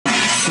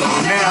So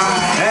now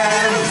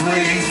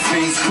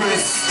everything's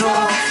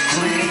crystal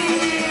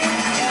clear.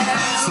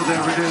 So there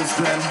it is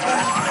then.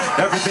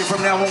 Everything from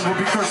now on will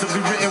be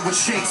cursively written with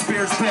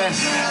Shakespeare's pen.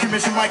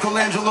 Commission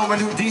Michelangelo and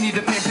Houdini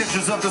to paint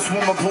pictures of this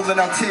woman pulling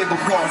out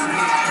tablecloths.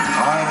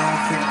 I don't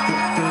think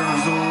that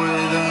there's a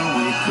way that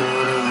we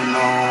could have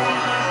known.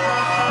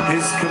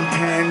 His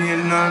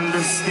companion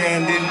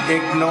understanding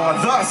ignore.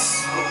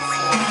 Thus,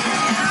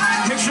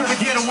 make sure to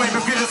get away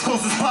but get as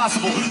close as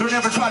possible. Don't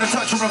ever try to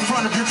touch her in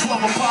front of your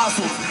 12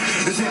 apostles.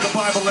 This ain't the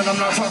Bible and I'm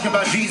not talking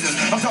about Jesus.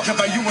 I'm talking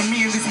about you and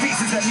me and these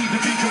pieces that need to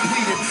be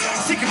completed.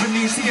 Seeking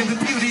beneath, seeing the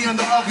beauty and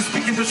the ugly.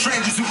 Speaking to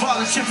strangers who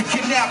volunteer for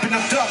kidnapping,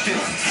 abducted.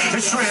 And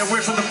stray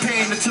away from the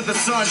pain until the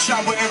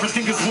sunshine where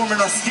everything is warm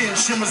and our skin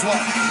shimmers like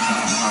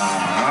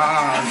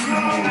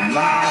no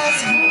lies,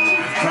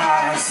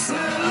 surprise,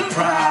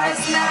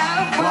 surprise.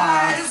 Now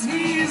wise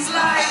means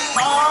like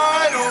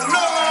I don't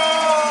know.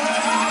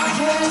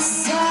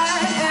 yes,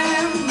 I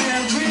am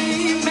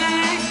every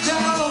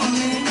McDonald.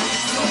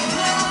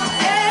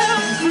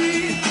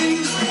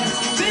 Everything's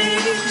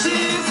big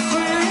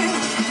different.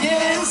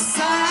 Yes,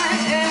 I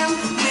am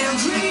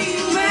every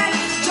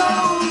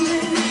McDonald.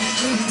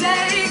 Good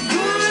day,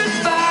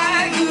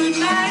 goodbye, good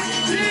night,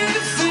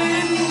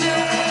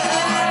 defender.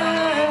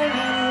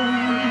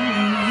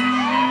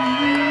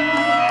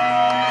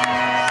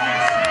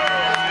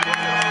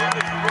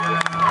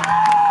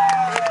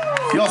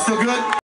 Y'all still good?